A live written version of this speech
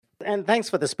And thanks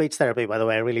for the speech therapy, by the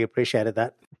way. I really appreciated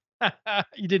that.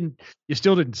 You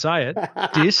still didn't say it.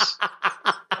 Dis.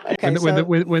 Okay,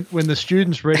 when the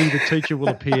student's ready, the teacher will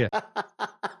appear.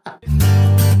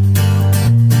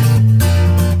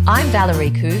 I'm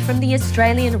Valerie Khoo from the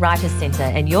Australian Writers' Centre,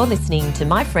 and you're listening to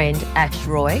my friend Ash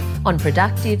Roy on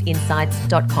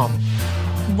productiveinsights.com.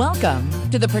 Welcome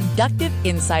to the Productive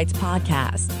Insights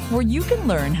Podcast, where you can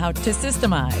learn how to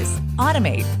systemize,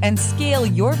 automate, and scale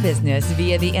your business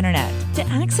via the internet. To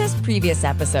access previous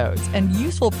episodes and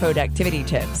useful productivity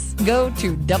tips, go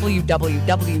to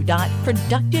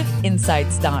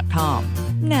www.productiveinsights.com.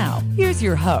 Now, here's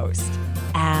your host,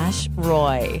 Ash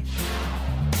Roy.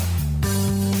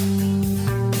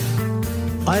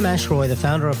 I'm Ash Roy, the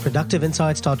founder of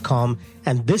productiveinsights.com,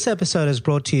 and this episode is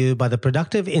brought to you by the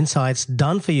Productive Insights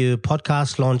Done For You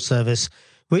podcast launch service,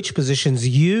 which positions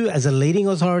you as a leading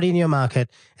authority in your market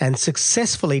and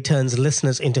successfully turns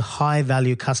listeners into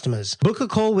high-value customers. Book a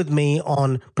call with me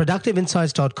on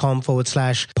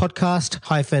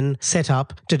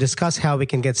productiveinsights.com/podcast-setup to discuss how we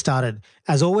can get started.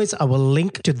 As always, I will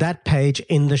link to that page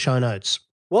in the show notes.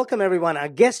 Welcome, everyone. Our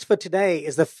guest for today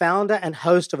is the founder and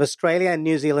host of Australia and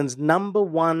New Zealand's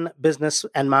 #1 business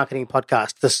and marketing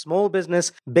podcast, the Small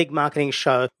Business Big Marketing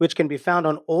Show, which can be found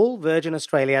on all Virgin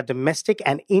Australia domestic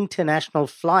and international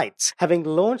flights. Having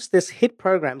launched this hit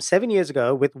program 7 years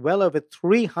ago with well over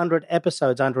 300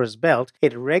 episodes under his belt,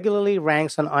 it regularly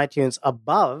ranks on iTunes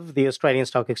above the Australian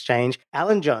Stock Exchange,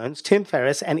 Alan Jones, Tim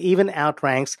Ferriss, and even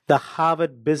outranks the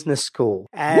Harvard Business School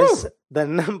as the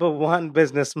 #1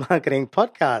 business marketing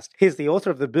podcast. He's the author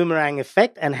of The Boomerang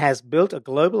Effect and has built a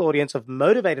global audience of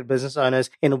motivated business owners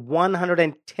in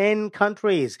 110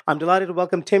 countries. I'm delighted to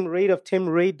welcome Tim Reid of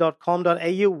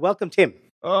timreid.com.au. Welcome, Tim.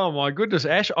 Oh, my goodness,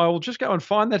 Ash. I will just go and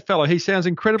find that fellow. He sounds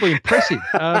incredibly impressive.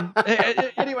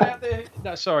 Anyway, out there.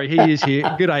 No, sorry, he is here.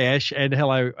 Good day, Ash, and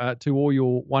hello to all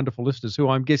your wonderful listeners who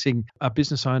I'm guessing are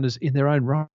business owners in their own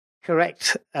right.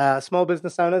 Correct. Small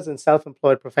business owners and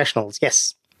self-employed professionals.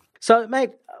 Yes. So, mate,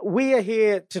 we are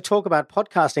here to talk about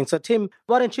podcasting. So, Tim,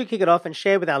 why don't you kick it off and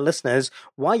share with our listeners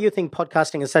why you think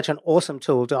podcasting is such an awesome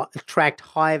tool to attract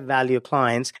high-value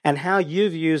clients and how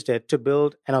you've used it to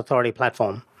build an authority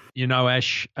platform? You know,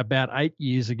 Ash, about 8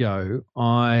 years ago,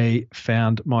 I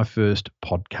found my first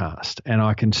podcast, and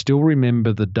I can still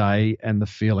remember the day and the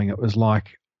feeling. It was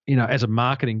like, you know, as a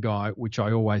marketing guy, which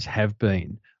I always have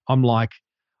been, I'm like,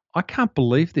 I can't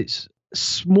believe this.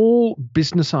 Small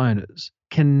business owners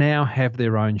can now have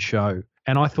their own show.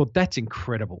 And I thought that's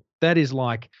incredible. That is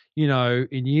like, you know,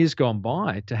 in years gone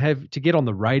by, to get on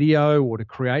the radio or to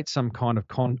create some kind of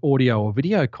audio or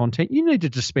video content, you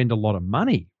needed to spend a lot of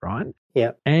money, right?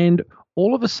 Yeah. And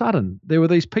all of a sudden, there were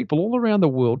these people all around the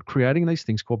world creating these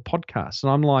things called podcasts.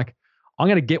 And I'm like, I'm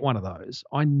going to get one of those.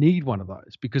 I need one of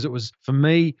those because it was, for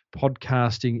me,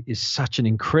 podcasting is such an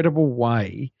incredible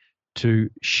way to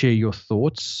share your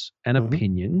thoughts and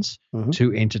opinions,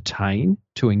 to entertain,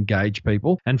 to engage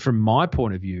people. And from my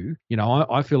point of view, you know,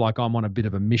 I feel like I'm on a bit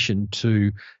of a mission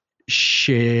to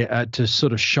share, to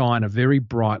sort of shine a very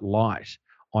bright light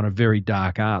on a very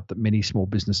dark art that many small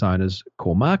business owners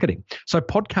call marketing. So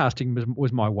podcasting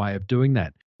was my way of doing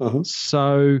that.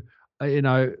 So, you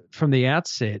know, from the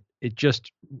outset, it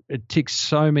ticks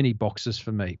so many boxes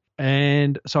for me.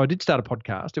 And so I did start a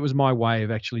podcast. It was my way of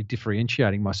actually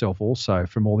differentiating myself also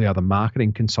from all the other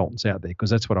marketing consultants out there, because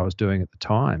that's what I was doing at the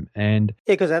time. And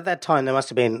yeah, because at that time there must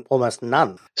have been almost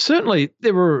none. Certainly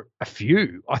there were a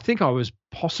few. I think I was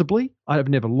I've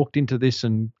never looked into this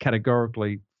and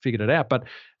categorically figured it out, but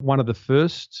one of the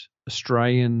first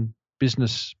Australian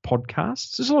business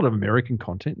podcasts. There's a lot of American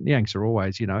content. The Yanks are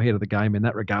always, you know, ahead of the game in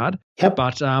that regard. Yep.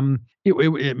 But I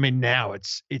mean, now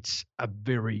it's a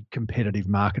very competitive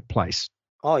marketplace.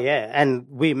 Oh yeah, and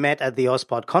we met at the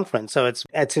AusPod conference, so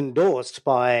it's endorsed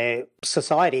by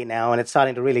society now, and it's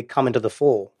starting to really come into the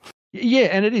fore. Yeah,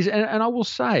 and it is. And I will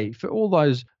say, for all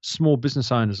those small business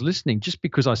owners listening, just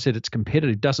because I said it's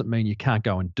competitive doesn't mean you can't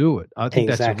go and do it. I think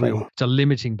it's a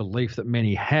limiting belief that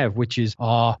many have, which is,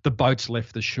 the boat's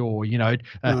left the shore. You know,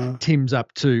 Tim's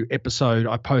up to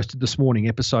I posted this morning,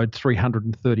 episode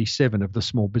 337 of the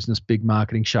Small Business Big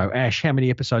Marketing Show. Ash, how many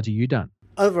episodes have you done?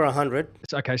 Over 100.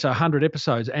 It's okay, so 100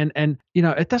 episodes. And you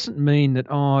know, it doesn't mean that,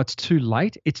 it's too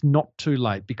late. It's not too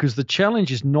late, because the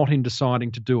challenge is not in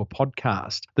deciding to do a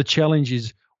podcast. The challenge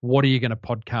is, what are you going to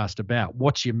podcast about?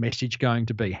 What's your message going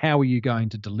to be? How are you going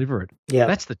to deliver it? Yeah.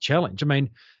 That's the challenge. I mean,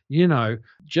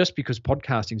 just because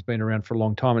podcasting's been around for a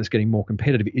long time and it's getting more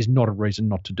competitive is not a reason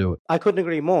not to do it. I couldn't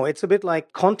agree more. It's a bit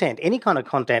like content, any kind of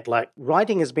content. Like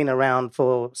writing has been around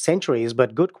for centuries,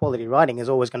 but good quality writing is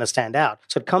always going to stand out.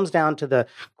 So it comes down to the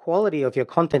quality of your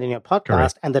content in your podcast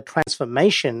Correct. and the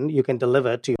transformation you can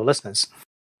deliver to your listeners.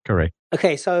 Correct.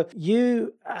 Okay, so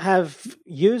you have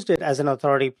used it as an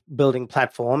authority building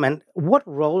platform. And what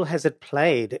role has it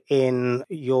played in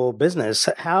your business?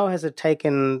 How has it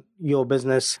taken your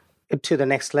business to the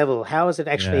next level? How has it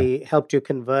actually helped you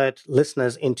convert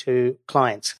listeners into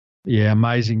clients? Yeah,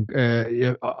 amazing.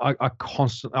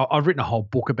 I've written a whole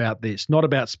book about this, not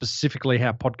about specifically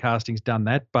how podcasting's done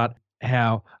that, but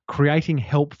how creating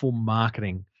helpful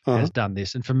marketing has done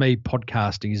this. And for me,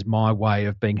 podcasting is my way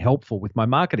of being helpful with my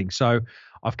marketing. So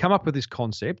I've come up with this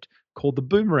concept called the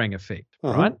boomerang effect,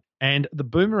 right? And the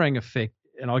boomerang effect,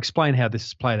 and I'll explain how this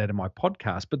is played out in my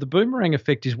podcast, but the boomerang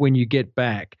effect is when you get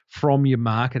back from your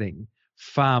marketing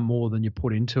far more than you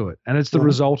put into it. And it's the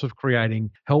result of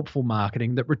creating helpful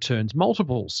marketing that returns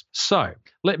multiples. So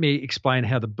let me explain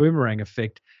how the boomerang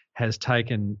effect has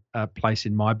taken place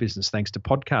in my business thanks to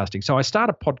podcasting. So I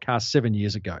started a podcast 7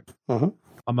 years ago.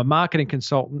 I'm a marketing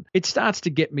consultant. It starts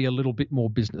to get me a little bit more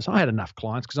business. I had enough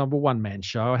clients because I'm a one-man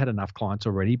show. I had enough clients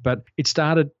already, but it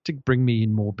started to bring me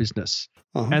in more business.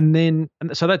 And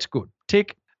so that's good.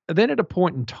 Tick. Then at a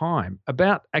point in time,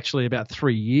 about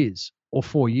 3 years or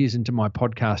 4 years into my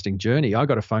podcasting journey, I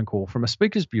got a phone call from a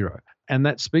speakers bureau. And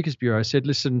that speakers bureau said,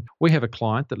 listen, we have a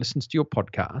client that listens to your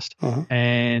podcast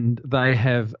and they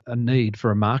have a need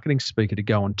for a marketing speaker to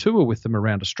go on tour with them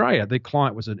around Australia. Their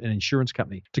client was an insurance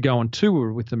company, to go on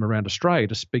tour with them around Australia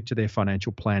to speak to their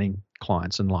financial planning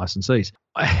clients and licensees.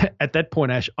 At that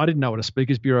point, Ash, I didn't know what a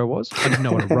speakers bureau was. I didn't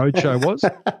know what a roadshow was.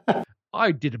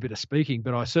 I did a bit of speaking,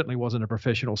 but I certainly wasn't a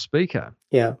professional speaker.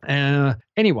 Yeah.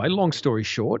 Anyway, long story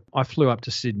short, I flew up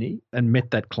to Sydney and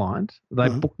met that client. They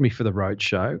booked me for the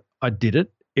roadshow. I did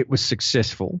it. It was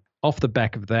successful. Off the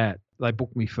back of that, they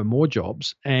booked me for more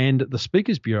jobs. And the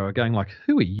Speakers Bureau are going like,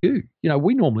 who are you?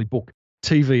 We normally book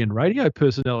TV and radio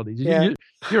personalities. Yeah.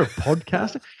 You're a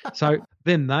podcaster. So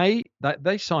then they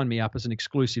signed me up as an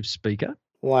exclusive speaker.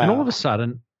 Wow. And all of a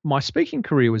sudden, my speaking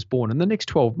career was born. In the next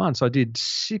 12 months, I did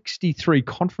 63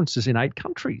 conferences in 8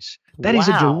 countries. That is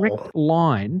a direct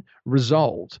line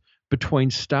result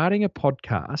between starting a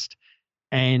podcast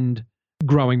and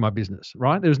growing my business,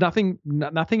 right? There was nothing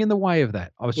in the way of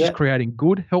that. I was just creating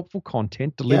good, helpful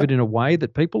content delivered in a way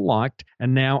that people liked,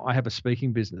 and now I have a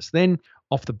speaking business. Then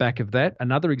off the back of that,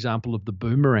 another example of the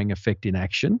boomerang effect in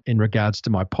action in regards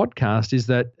to my podcast is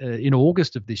that in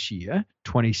August of this year,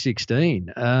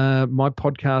 2016, my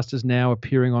podcast is now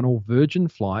appearing on all Virgin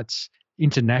flights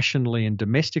internationally and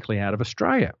domestically out of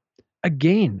Australia.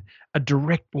 Again, a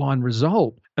direct line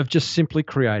result of just simply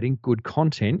creating good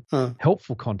content,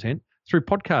 helpful content through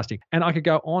podcasting. And I could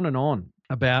go on and on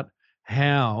about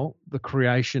how the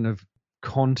creation of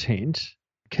content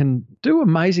can do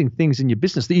amazing things in your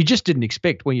business that you just didn't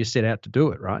expect when you set out to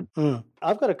do it, right?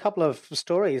 I've got a couple of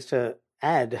stories to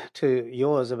add to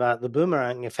yours about the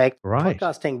boomerang effect. Right.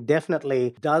 Podcasting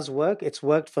definitely does work. It's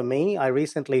worked for me. I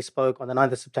recently spoke on the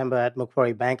 9th of September at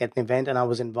Macquarie Bank at an event, and I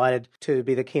was invited to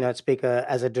be the keynote speaker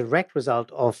as a direct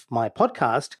result of my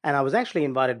podcast. And I was actually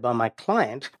invited by my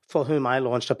client for whom I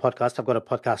launched a podcast. I've got a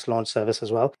podcast launch service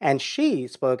as well. And she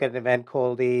spoke at an event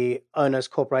called the Owners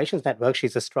Corporations Network.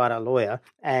 She's a strata lawyer.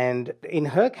 And in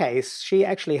her case, she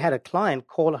actually had a client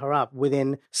call her up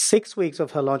within 6 weeks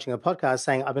of her launching a podcast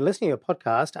saying, I've been listening to your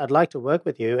podcast. I'd like to work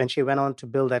with you. And she went on to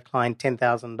bill that client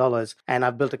 $10,000. And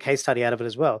I've built a case study out of it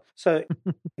as well. So,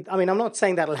 I mean, I'm not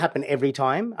saying that'll happen every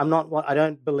time. I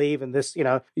don't believe in this,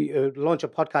 you launch a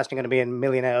podcast, you're going to be a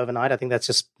millionaire overnight. I think that's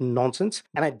just nonsense.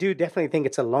 And I do definitely think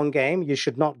it's a long game. You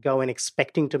should not go in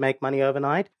expecting to make money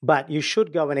overnight, but you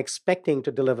should go in expecting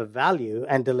to deliver value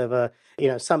and deliver,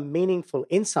 some meaningful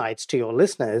insights to your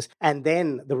listeners. And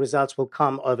then the results will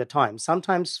come over time,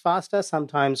 sometimes faster,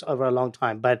 sometimes over a long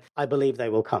time, but I believe they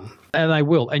will come. And they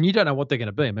will. And you don't know what they're going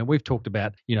to be. I mean, we've talked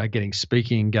about, getting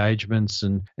speaking engagements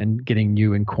and getting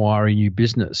new inquiry, new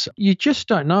business. You just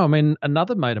don't know. I mean,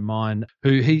 another mate of mine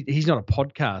who he's not a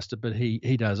podcaster, but he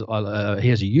has a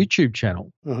YouTube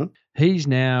channel. Mm-hmm. He's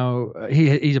now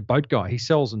he's a boat guy. He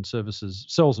sells and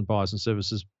buys and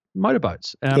services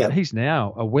motorboats. He's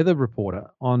now a weather reporter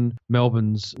on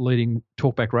Melbourne's leading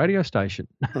talkback radio station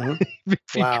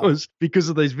because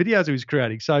of these videos he was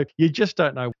creating. So you just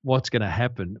don't know what's going to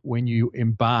happen when you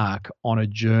embark on a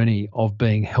journey of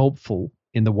being helpful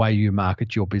in the way you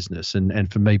market your business.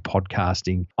 And for me,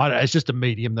 podcasting, it's just a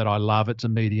medium that I love. It's a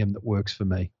medium that works for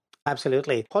me.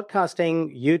 Absolutely.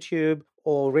 Podcasting, YouTube,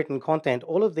 or written content,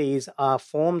 all of these are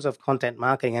forms of content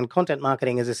marketing. And content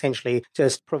marketing is essentially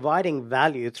just providing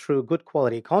value through good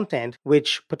quality content,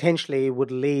 which potentially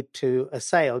would lead to a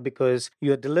sale because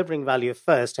you're delivering value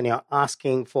first and you're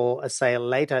asking for a sale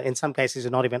later. In some cases,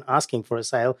 you're not even asking for a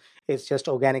sale. It's just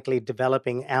organically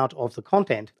developing out of the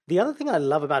content. The other thing I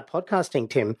love about podcasting,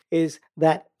 Tim, is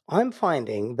that I'm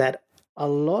finding that a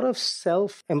lot of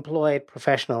self-employed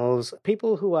professionals,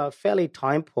 people who are fairly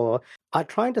time poor, are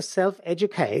trying to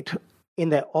self-educate in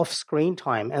their off-screen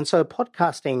time. And so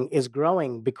podcasting is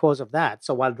growing because of that.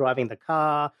 So while driving the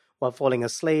car, while falling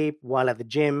asleep, while at the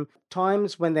gym,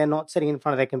 times when they're not sitting in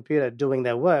front of their computer doing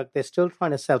their work, they're still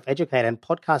trying to self-educate. And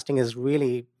podcasting is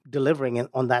really delivering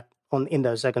in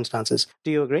those circumstances.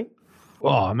 Do you agree?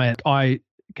 Oh, man, I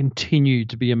continue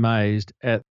to be amazed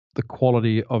at the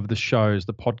quality of the shows,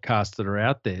 the podcasts that are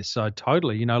out there. So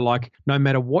totally, like no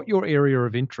matter what your area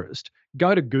of interest,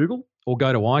 go to Google or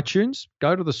go to iTunes,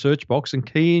 go to the search box and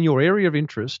key in your area of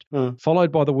interest,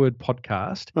 followed by the word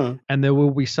podcast, and there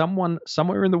will be someone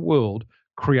somewhere in the world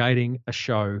creating a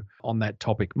show on that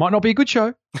topic. Might not be a good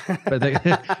show,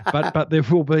 but but there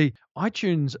will be.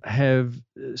 iTunes have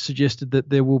suggested that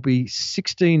there will be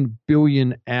 16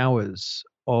 billion hours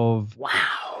of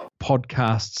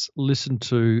podcasts listened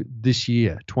to this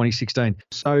year, 2016.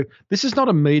 So this is not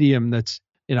a medium that's,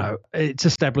 it's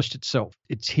established itself.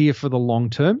 It's here for the long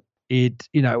term.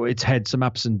 It's had some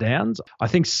ups and downs. I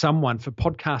think for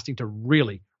podcasting to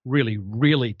really, really,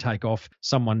 really take off,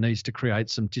 someone needs to create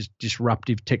some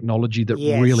disruptive technology that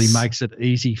really makes it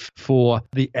easy for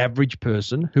the average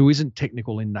person who isn't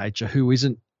technical in nature, who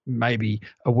isn't maybe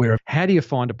aware of how do you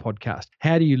find a podcast?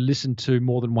 How do you listen to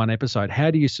more than one episode?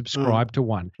 How do you subscribe to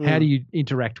one? How do you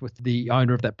interact with the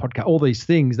owner of that podcast? All these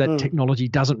things, that technology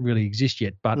doesn't really exist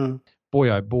yet, but boy,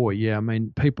 oh boy, yeah. I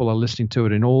mean, people are listening to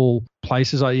it in all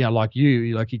places. Like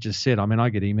you just said, I mean, I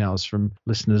get emails from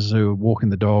listeners who are walking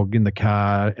the dog, in the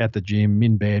car, at the gym,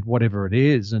 in bed, whatever it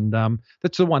is. And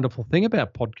that's the wonderful thing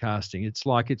about podcasting. It's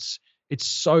like it's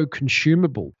so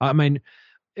consumable. I mean,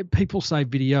 people say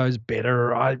video is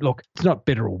better. Look, it's not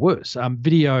better or worse.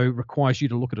 Video requires you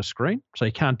to look at a screen, so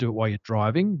you can't do it while you're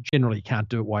driving. Generally, you can't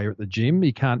do it while you're at the gym.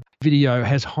 Video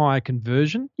has higher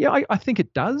conversion. Yeah, I think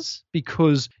it does,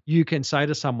 because you can say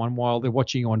to someone while they're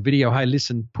watching you on video, hey,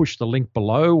 listen, push the link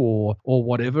below or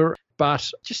whatever.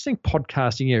 But I just think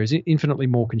podcasting is infinitely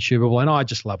more consumable, and I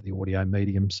just love the audio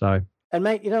medium. So. And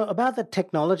mate, about the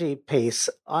technology piece,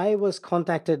 I was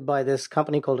contacted by this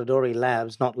company called Adori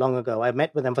Labs not long ago. I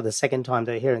met with them for the second time.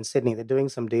 They're here in Sydney. They're doing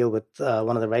some deal with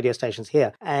one of the radio stations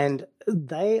here. And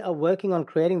they are working on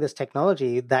creating this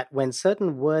technology that when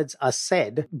certain words are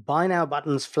said, buy now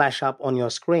buttons flash up on your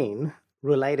screen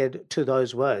related to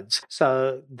those words.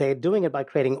 So they're doing it by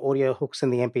creating audio hooks in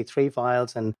the MP3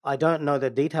 files. And I don't know the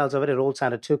details of it. It all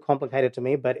sounded too complicated to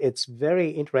me, but it's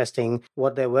very interesting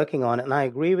what they're working on. And I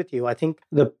agree with you. I think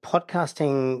the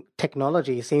podcasting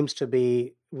technology seems to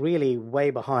be really way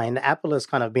behind. Apple has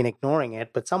kind of been ignoring it,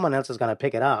 but someone else is going to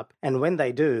pick it up. And when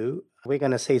they do, we're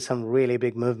going to see some really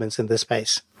big movements in this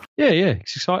space. Yeah.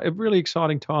 It's really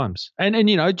exciting times. And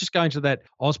just going to that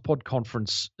OzPod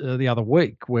conference the other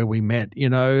week where we met,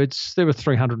 there were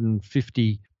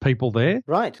 350 people there.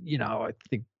 Right. I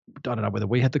think, I don't know whether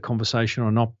we had the conversation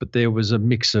or not, but there was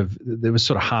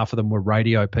sort of half of them were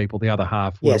radio people. The other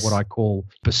half were what I call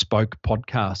bespoke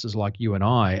podcasters like you and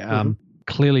I.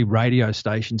 Clearly, radio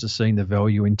stations are seeing the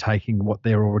value in taking what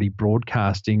they're already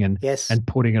broadcasting and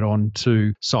putting it on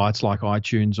to sites like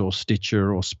iTunes or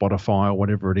Stitcher or Spotify or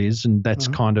whatever it is. And that's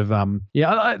kind of,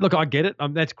 look, I get it.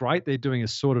 That's great. They're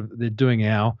doing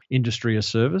our industry a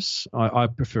service. I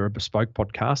prefer a bespoke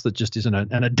podcast that just isn't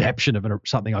an adaptation of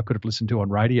something I could have listened to on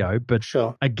radio. But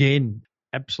again,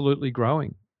 absolutely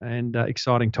growing and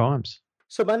exciting times.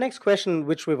 So my next question,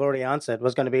 which we've already answered,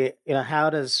 was going to be, how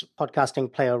does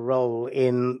podcasting play a role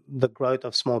in the growth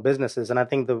of small businesses? And I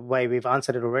think the way we've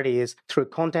answered it already is through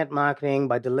content marketing,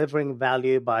 by delivering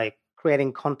value, by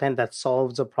creating content that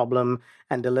solves a problem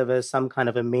and delivers some kind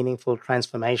of a meaningful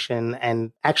transformation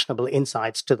and actionable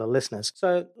insights to the listeners.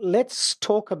 So let's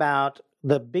talk about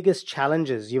the biggest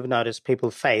challenges you've noticed people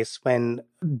face when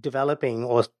developing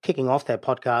or kicking off their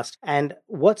podcast, and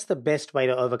what's the best way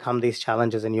to overcome these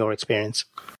challenges in your experience?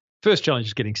 First challenge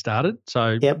is getting started.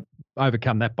 So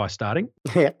overcome that by starting.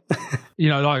 Yeah.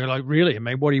 like really, I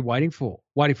mean, what are you waiting for?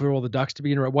 Waiting for all the ducks to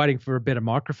be in a row, waiting for a better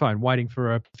microphone, waiting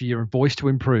for your voice to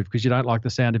improve because you don't like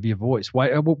the sound of your voice.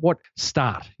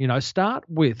 Start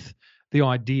with the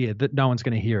idea that no one's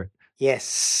going to hear it.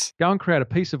 Yes. Go and create a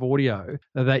piece of audio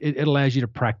that it allows you to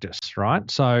practice,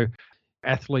 right? So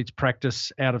athletes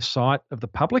practice out of sight of the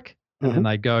public. and then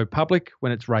they go public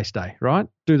when it's race day, right?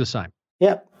 Do the same.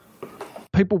 Yep.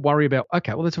 People worry about,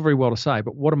 okay, well, that's very well to say,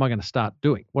 but what am I going to start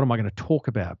doing? What am I going to talk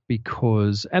about?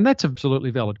 Because, and that's an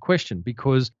absolutely valid question,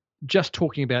 because just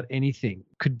talking about anything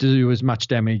could do as much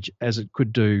damage as it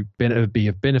could be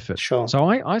of benefit. Sure. So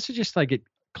I suggest they get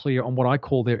clear on what I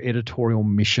call their editorial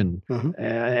mission.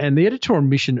 And the editorial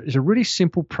mission is a really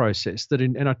simple process that,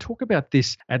 and I talk about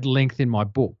this at length in my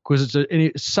book, because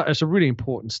it's a really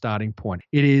important starting point.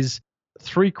 It is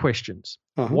 3 questions.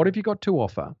 What have you got to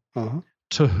offer?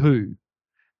 To who?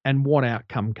 And what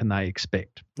outcome can they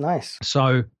expect? Nice.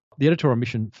 So the editorial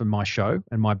mission for my show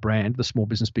and my brand, the Small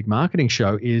Business Big Marketing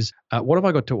Show, is what have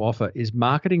I got to offer is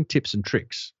marketing tips and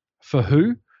tricks. For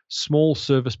who? Small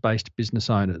service-based business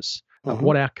owners.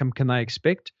 What outcome can they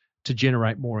expect? To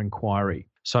generate more inquiry.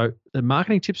 So the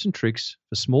marketing tips and tricks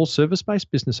for small service-based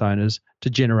business owners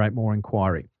to generate more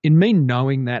inquiry. In me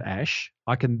knowing that, Ash,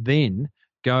 I can then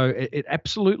go, it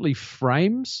absolutely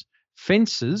frames,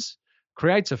 fences,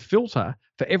 creates a filter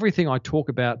for everything I talk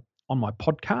about on my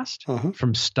podcast,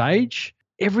 from stage,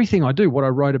 everything I do, what I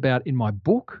wrote about in my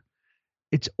book.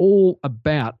 It's all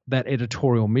about that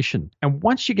editorial mission. And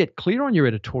once you get clear on your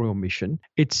editorial mission,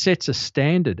 it sets a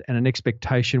standard and an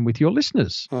expectation with your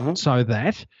listeners so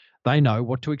that they know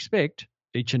what to expect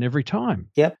each and every time.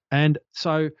 Yep. And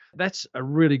so that's a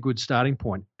really good starting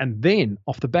point. And then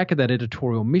off the back of that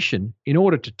editorial mission, in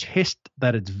order to test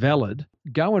that it's valid,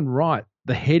 go and write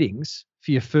the headings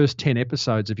for your first 10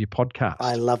 episodes of your podcast.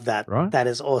 I love that. Right? That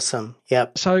is awesome.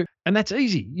 Yep. So, and that's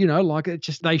easy, like it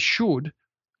just, they should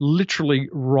literally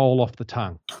roll off the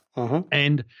tongue.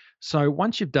 And so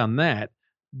once you've done that,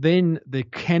 then there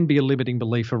can be a limiting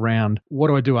belief around what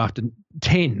do I do after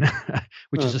 10,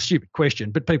 which is a stupid question,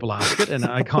 but people ask it and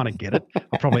I kind of get it.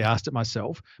 I probably asked it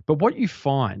myself. But what you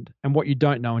find and what you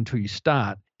don't know until you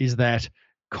start is that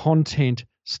content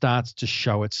starts to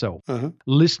show itself.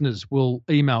 Listeners will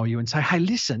email you and say, hey,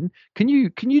 listen, can you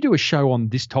do a show on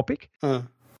this topic?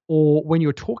 Or when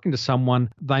you're talking to someone,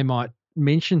 they might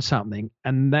mention something,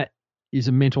 and that is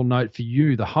a mental note for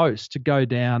you, the host, to go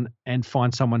down and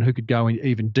find someone who could go in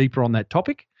even deeper on that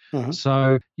topic.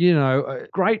 So,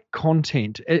 great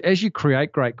content. As you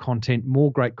create great content, more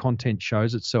great content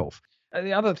shows itself. And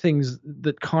the other things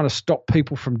that kind of stop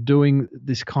people from doing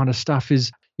this kind of stuff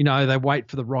is, they wait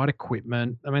for the right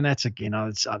equipment. I mean, that's, again,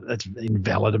 that's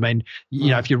invalid. I mean,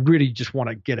 if you really just want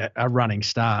to get a running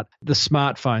start, the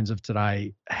smartphones of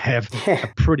today have a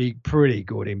pretty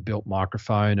good inbuilt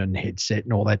microphone and headset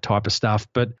and all that type of stuff.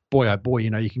 But boy, oh boy,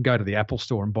 you can go to the Apple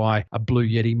store and buy a Blue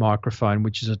Yeti microphone,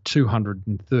 which is a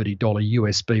 $230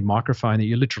 USB microphone that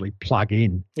you literally plug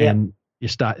in and you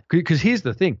start. Because here's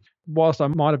the thing. Whilst I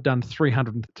might have done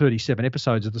 337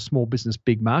 episodes of the Small Business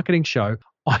Big Marketing Show,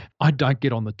 I don't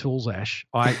get on the tools, Ash.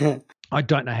 I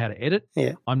don't know how to edit.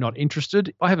 I'm not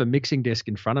interested. I have a mixing desk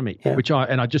in front of me,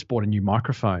 I just bought a new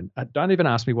microphone. Don't even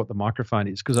ask me what the microphone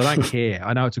is, because I don't care.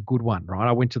 I know it's a good one, right?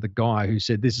 I went to the guy who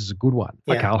said, this is a good one.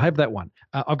 Okay, I'll have that one.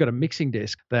 I've got a mixing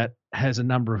desk that has a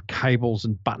number of cables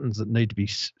and buttons that need to be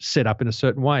set up in a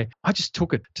certain way. I just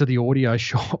took it to the audio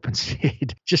shop and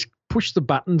said, just push the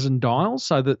buttons and dials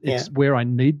so that it's where I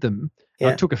need them.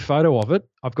 I took a photo of it.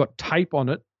 I've got tape on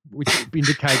it, which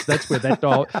indicates that's where that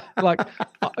dial. Like,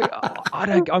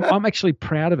 I'm actually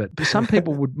proud of it. But some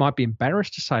people might be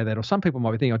embarrassed to say that, or some people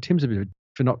might be thinking, "Oh, Tim's a bit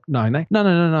for not knowing that."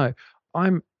 No.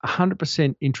 I'm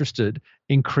 100% interested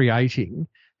in creating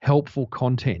helpful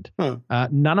content.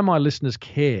 None of my listeners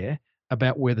care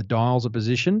about where the dials are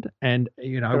positioned and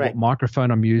what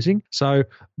microphone I'm using. So,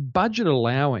 budget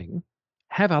allowing,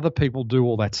 have other people do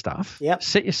all that stuff.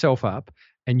 Set yourself up,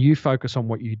 and you focus on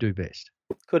what you do best.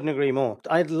 Couldn't agree more.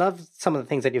 I love some of the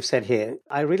things that you've said here.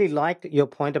 I really liked your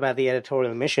point about the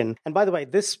editorial mission. And by the way,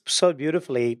 this so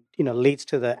beautifully, leads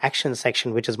to the action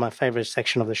section, which is my favorite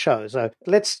section of the show. So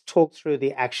let's talk through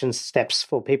the action steps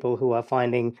for people who are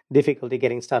finding difficulty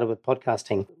getting started with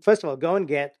podcasting. First of all, go and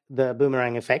get the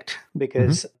Boomerang Effect,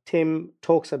 because Tim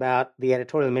talks about the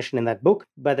editorial mission in that book.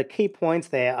 But the key points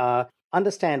there are: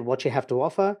 understand what you have to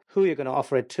offer, who you're going to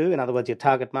offer it to, in other words, your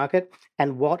target market,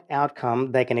 and what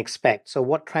outcome they can expect. So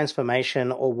what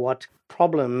transformation or what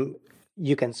problem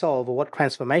you can solve, or what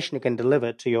transformation you can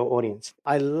deliver to your audience.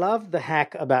 I love the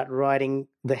hack about writing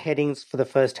the headings for the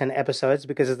first 10 episodes,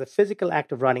 because it's the physical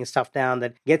act of writing stuff down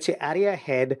that gets you out of your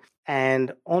head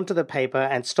and onto the paper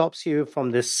and stops you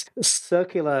from this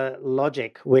circular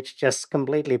logic, which just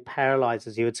completely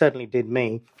paralyzes you. It certainly did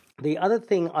me. The other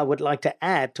thing I would like to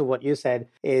add to what you said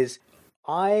is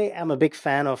I am a big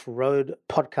fan of Rode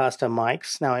podcaster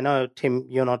mics. Now, I know, Tim,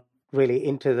 you're not really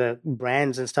into the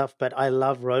brands and stuff, but I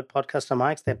love Rode Podcaster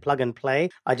mics. They're plug and play.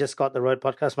 I just got the Rode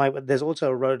Podcast mic, but there's also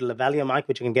a Rode Lavalier mic,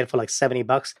 which you can get for like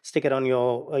 $70. Stick it on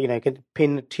your, you can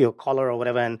pin it to your collar or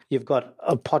whatever, and you've got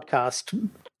a podcast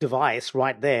device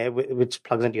right there, which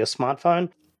plugs into your smartphone.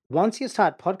 Once you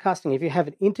start podcasting, if you have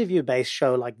an interview-based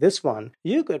show like this one,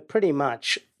 you could pretty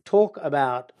much talk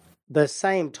about the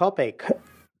same topic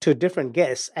to different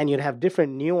guests, and you'd have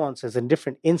different nuances and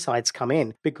different insights come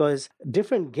in, because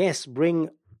different guests bring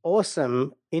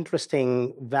awesome,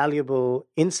 interesting, valuable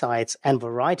insights and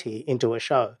variety into a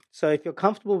show. So if you're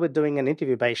comfortable with doing an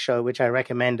interview-based show, which I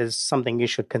recommend is something you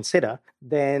should consider,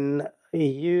 then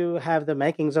you have the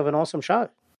makings of an awesome show.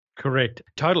 Correct.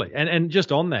 Totally. And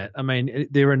just on that, I mean,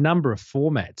 there are a number of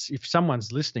formats. If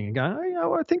someone's listening and going,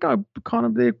 oh, I think they're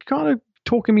kind of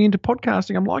talking me into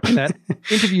podcasting, I'm liking that.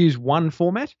 Interviews one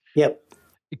format. Yep.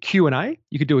 A Q&A.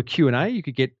 You could do a Q&A. You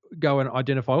could go and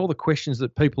identify all the questions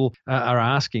that people are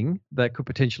asking that could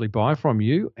potentially buy from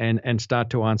you and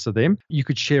start to answer them. You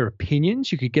could share opinions.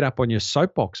 You could get up on your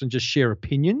soapbox and just share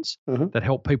opinions that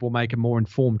help people make a more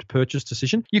informed purchase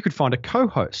decision. You could find a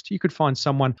co-host. You could find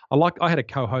someone. I had a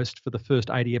co-host for the first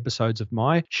 80 episodes of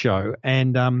my show,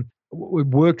 and it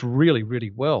worked really,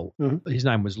 really well. His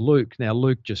name was Luke. Now,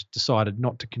 Luke just decided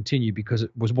not to continue because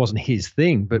it wasn't his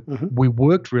thing, but we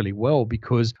worked really well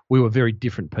because we were very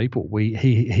different people.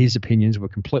 His opinions were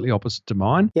completely opposite to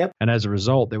mine. Yep. And as a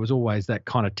result, there was always that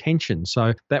kind of tension.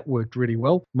 So that worked really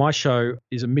well. My show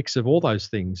is a mix of all those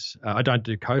things. I don't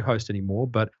do co-host anymore,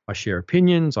 but I share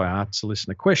opinions. I answer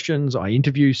listener questions. I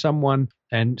interview someone.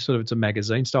 And sort of it's a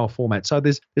magazine style format. So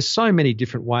there's so many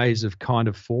different ways of kind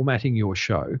of formatting your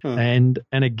show. And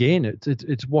again,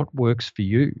 it's what works for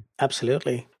you.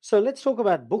 Absolutely. So let's talk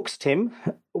about books, Tim.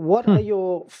 What are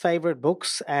your favorite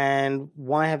books and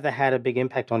why have they had a big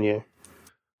impact on you?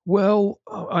 Well,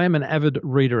 I am an avid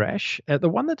reader, Ash. The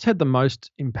one that's had the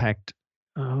most impact,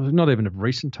 not even of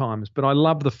recent times, but I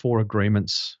love The Four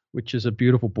Agreements, which is a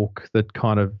beautiful book that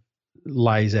kind of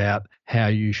lays out how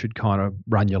you should kind of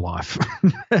run your life.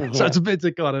 So it's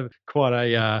a kind of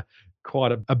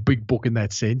quite a big book in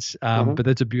that sense. But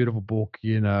that's a beautiful book.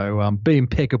 Be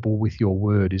impeccable with your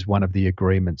word is one of the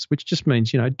agreements, which just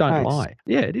means, don't lie.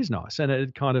 Yeah, it is nice. And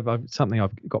it kind of something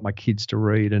I've got my kids to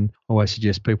read, and I always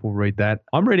suggest people read that.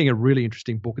 I'm reading a really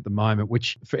interesting book at the moment,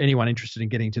 which for anyone interested in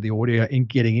getting into the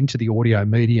audio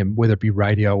medium, whether it be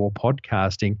radio or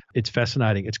podcasting, it's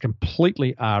fascinating. It's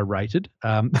completely R-rated.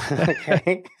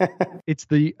 Okay. It's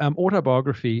the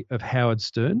autobiography of Howard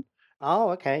Stern.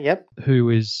 Oh, okay. Yep. Who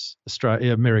is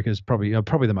America's probably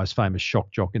the most famous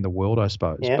shock jock in the world, I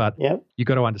suppose. But you've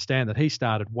got to understand that he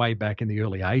started way back in the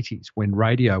early 80s when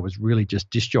radio was really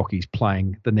just disc jockeys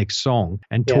playing the next song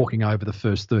and talking over the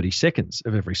first 30 seconds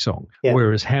of every song. Yep.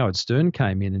 Whereas Howard Stern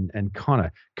came in and kind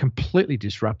of completely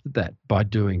disrupted that by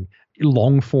doing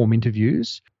long form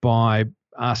interviews, by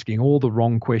asking all the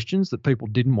wrong questions that people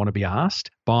didn't want to be asked,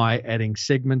 by adding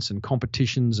segments and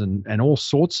competitions and all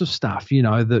sorts of stuff,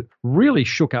 that really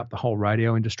shook up the whole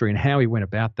radio industry, and how he went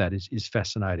about that is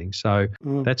fascinating. So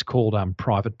that's called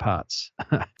Private Parts.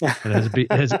 It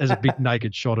has a big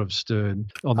naked shot of Stern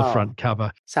on the front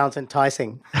cover. Sounds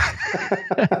enticing.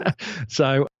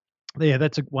 So yeah,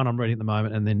 that's one I'm reading at the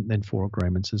moment, and then Four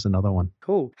Agreements is another one.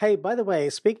 Cool. Hey, by the way,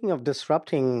 speaking of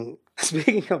disruptive,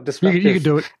 you can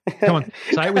do it. Come on,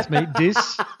 say it with me.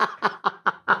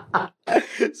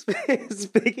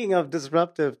 Speaking of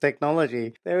disruptive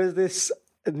technology, there is this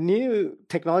new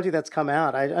technology that's come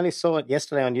out. I only saw it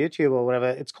yesterday on YouTube or whatever.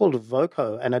 It's called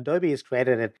Voco, and Adobe has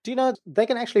created it. Do you know they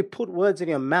can actually put words in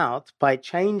your mouth by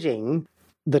changing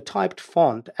the typed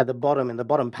font at the bottom, in the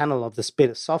bottom panel of this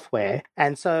bit of software?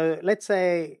 And so let's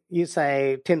say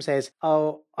Tim says,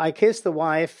 oh, I kissed the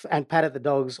wife and patted the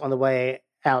dogs on the way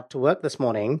out to work this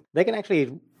morning. They can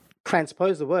actually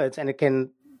transpose the words, and it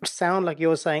can sound like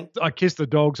you're saying, I kissed the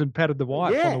dogs and patted the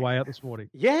wife on the way out this morning.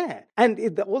 Yeah.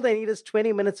 And all they need is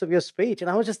 20 minutes of your speech. And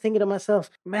I was just thinking to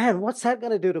myself, man, what's that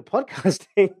going to do to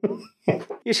podcasting?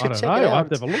 You should check it out.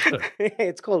 I've never looked at it.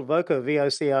 It's called Voco,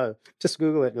 VOCO. Just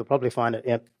Google it. You'll probably find it.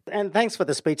 Yep. And thanks for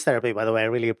the speech therapy, by the way. I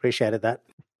really appreciated that.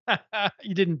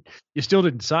 You still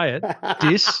didn't say it.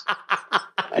 Dis.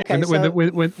 Okay,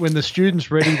 when the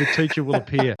student's ready, the teacher will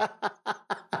appear.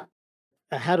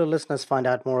 How do listeners find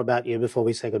out more about you before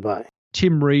we say goodbye?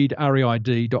 TimReid,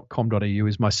 reid.com.au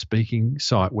is my speaking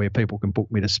site where people can book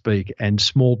me to speak, and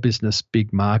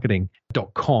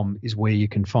smallbusinessbigmarketing.com is where you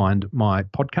can find my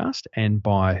podcast and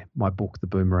buy my book, The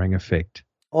Boomerang Effect.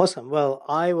 Awesome. Well,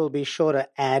 I will be sure to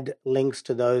add links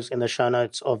to those in the show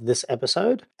notes of this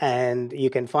episode. And you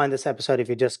can find this episode if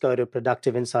you just go to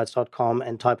productiveinsights.com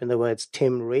and type in the words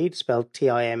Tim Reid, spelled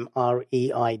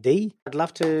Timreid. I'd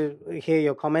love to hear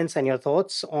your comments and your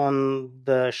thoughts on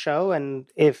the show, and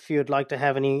if you'd like to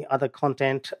have any other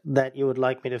content that you would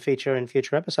like me to feature in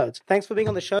future episodes. Thanks for being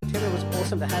on the show, Tim. It was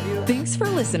awesome to have you. Thanks for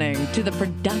listening to the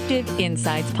Productive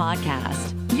Insights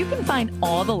Podcast. You can find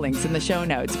all the links in the show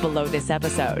notes below this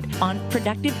episode on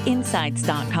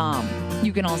productiveinsights.com.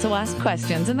 You can also ask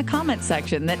questions in the comment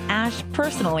section that Ash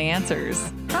personally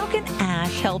answers. How can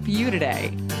Ash help you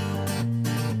today?